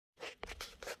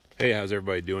Hey, how's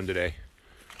everybody doing today?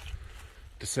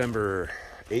 December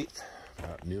 8th,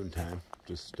 about noon time.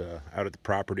 Just out at the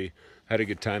property. Had a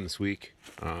good time this week.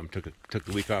 Took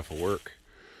the week off of work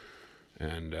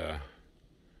and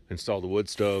installed a wood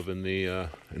stove in the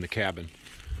cabin.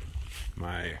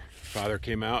 My father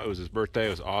came out. It was his birthday. It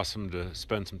was awesome to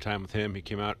spend some time with him. He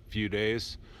came out a few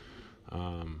days.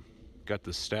 Got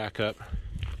the stack up.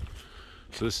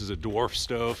 So this is a Dwarf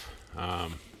stove.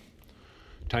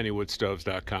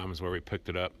 tinywoodstoves.com is where we picked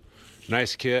it up.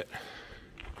 Nice kit,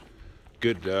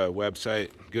 good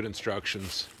website, good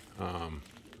instructions,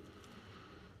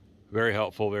 very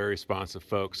helpful, very responsive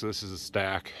folks. So this is a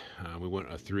stack. We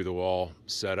went through the wall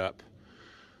setup.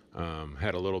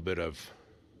 Had a little bit of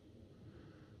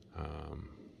I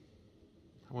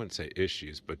wouldn't say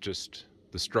issues, but just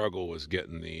the struggle was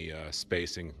getting the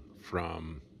spacing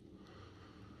from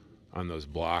on those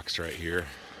blocks right here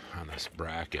on this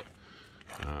bracket.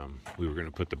 We were going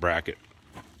to put the bracket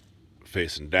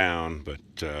facing down, but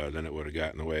then it would have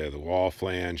gotten in the way of the wall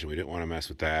flange, and we didn't want to mess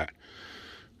with that.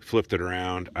 Flipped it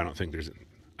around. I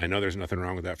know there's nothing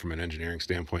wrong with that from an engineering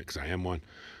standpoint, because I am one.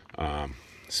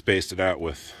 Spaced it out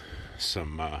with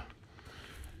some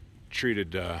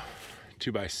treated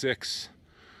 2x6.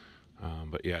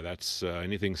 But yeah, that's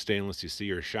anything stainless you see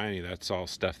or shiny, that's all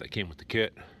stuff that came with the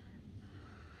kit.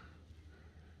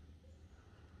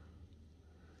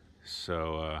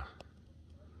 So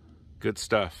good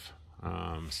stuff.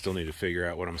 Still need to figure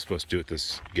out what I'm supposed to do with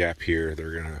this gap here.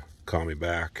 They're gonna call me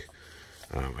back.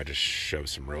 I just shoved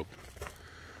some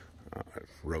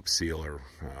rope seal or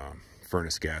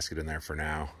furnace gasket in there for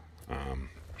now.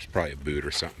 There's probably a boot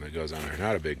or something that goes on there.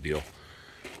 Not a big deal.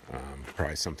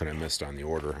 Probably something I missed on the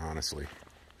order, honestly.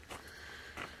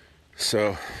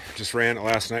 So just ran it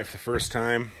last night for the first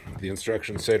time. The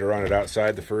instructions say to run it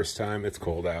outside the first time. It's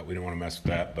cold out. We don't want to mess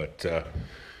with that, but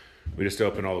we just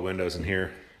opened all the windows in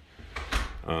here.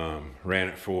 Ran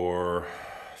it for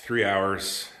 3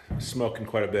 hours, smoking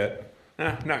quite a bit.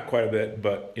 Not quite a bit,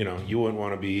 but you know, you wouldn't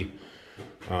want to be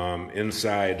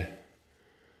inside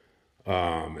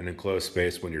an enclosed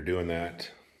space when you're doing that.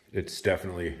 It's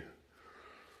definitely,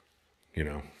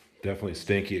 definitely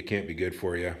stinky. It can't be good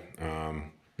for you.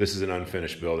 This is an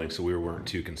unfinished building, so we weren't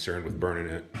too concerned with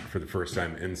burning it for the first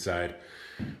time inside.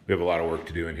 We have a lot of work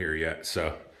to do in here yet.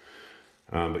 So,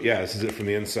 but yeah, this is it from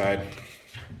the inside.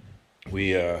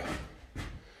 We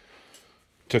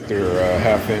took their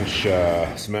half-inch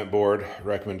cement board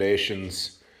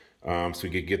recommendations so we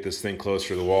could get this thing closer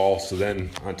to the wall. So then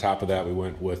on top of that, we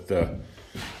went with the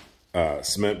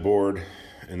cement board,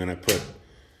 and then I put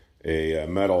a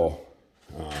metal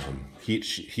heat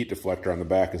deflector on the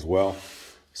back as well.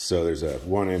 So there's a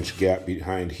 1-inch gap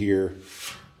behind here,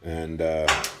 and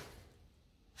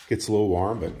gets a little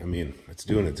warm, but I mean, it's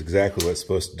exactly what it's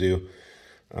supposed to do.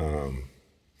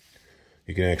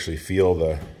 You can actually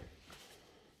feel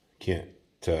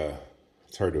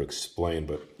it's hard to explain,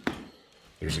 but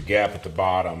there's a gap at the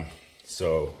bottom,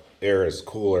 so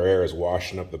cooler air is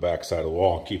washing up the back side of the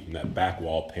wall, keeping that back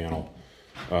wall panel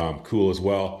cool as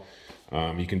well.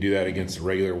 You can do that against a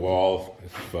regular wall.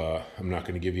 If I'm not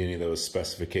going to give you any of those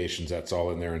specifications, that's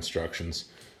all in their instructions.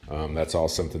 That's all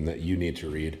something that you need to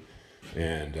read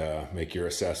and make your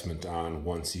assessment on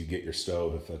once you get your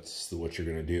stove, if that's what you're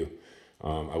going to do.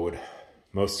 I would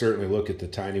most certainly look at the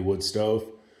Tiny Wood Stove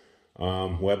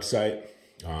website.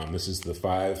 This is the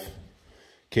 5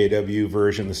 kW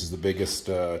version. This is the biggest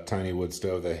Tiny Wood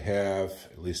Stove they have,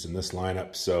 at least in this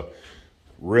lineup. So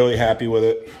really happy with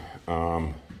it.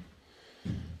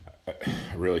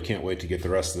 I really can't wait to get the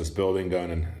rest of this building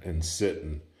done and sit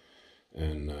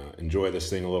and enjoy this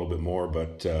thing a little bit more.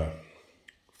 But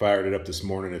fired it up this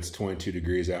morning. It's 22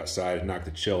 degrees outside. It knocked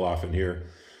the chill off in here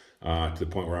to the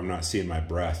point where I'm not seeing my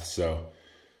breath. So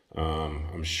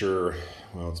I'm sure,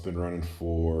 well, it's been running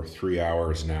for 3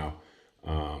 hours now.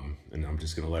 And I'm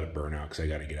just going to let it burn out because I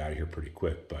got to get out of here pretty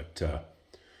quick. But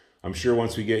I'm sure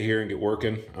once we get here and get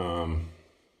working,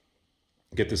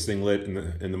 get this thing lit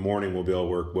in the morning, we'll be able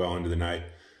to work well into the night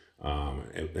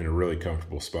in a really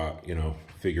comfortable spot.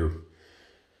 Figure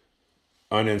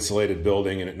uninsulated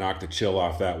building, and it knocked the chill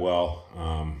off that well.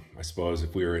 I suppose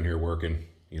if we were in here working,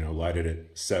 light it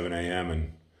at 7 a.m.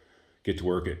 and get to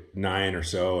work at 9 or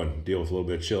so and deal with a little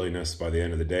bit of chilliness by the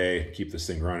end of the day, keep this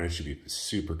thing running. It should be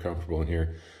super comfortable in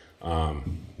here.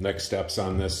 Next steps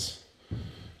on this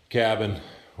cabin.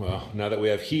 Well, now that we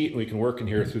have heat, we can work in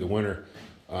here through the winter.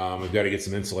 We've got to get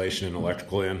some insulation and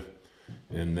electrical in.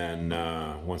 And then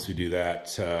once we do that,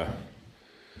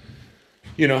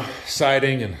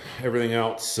 siding and everything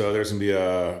else. So there's going to be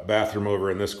a bathroom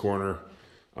over in this corner,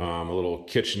 a little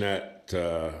kitchenette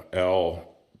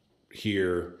L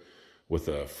here, with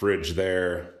a fridge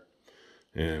there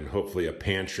and hopefully a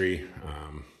pantry.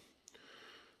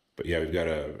 But yeah, we've got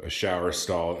a shower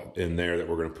stall in there that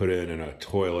we're going to put in, and a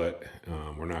toilet.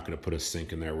 We're not going to put a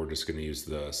sink in there. We're just going to use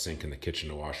the sink in the kitchen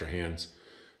to wash our hands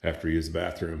after we use the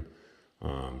bathroom.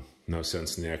 No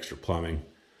sense in the extra plumbing,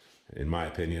 in my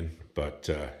opinion. But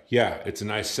yeah, it's a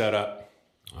nice setup.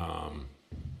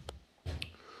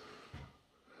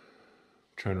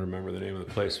 Trying to remember the name of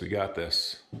the place we got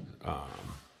this.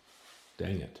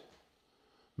 Dang it.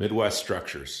 Midwest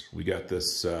Structures. We got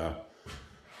this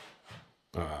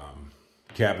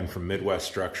cabin from Midwest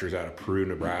Structures out of Peru,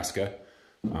 Nebraska.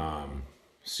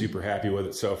 Super happy with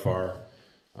it so far.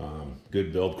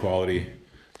 Good build quality.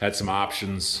 Had some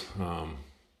options.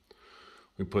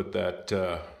 We put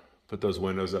those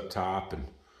windows up top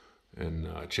and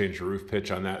change the roof pitch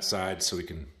on that side so we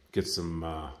can get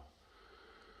some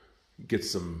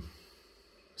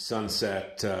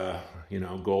sunset,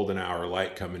 golden hour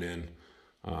light coming in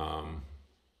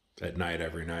at night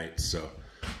every night. So,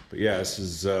 but yeah, this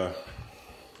is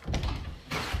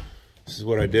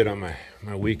what I did on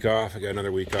my week off. I got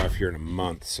another week off here in a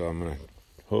month, so I'm gonna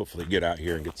hopefully get out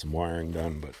here and get some wiring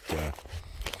done. But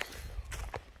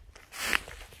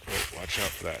watch out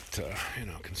for that.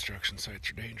 Construction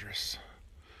sites are dangerous.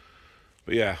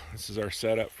 But yeah, this is our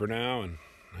setup for now, and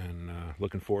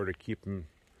looking forward to keeping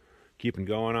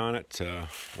going on it.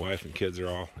 Wife and kids are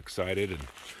all excited, and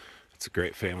it's a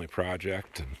great family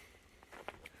project. And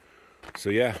so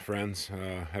yeah, friends,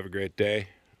 have a great day.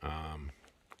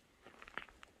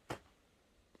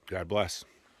 God bless.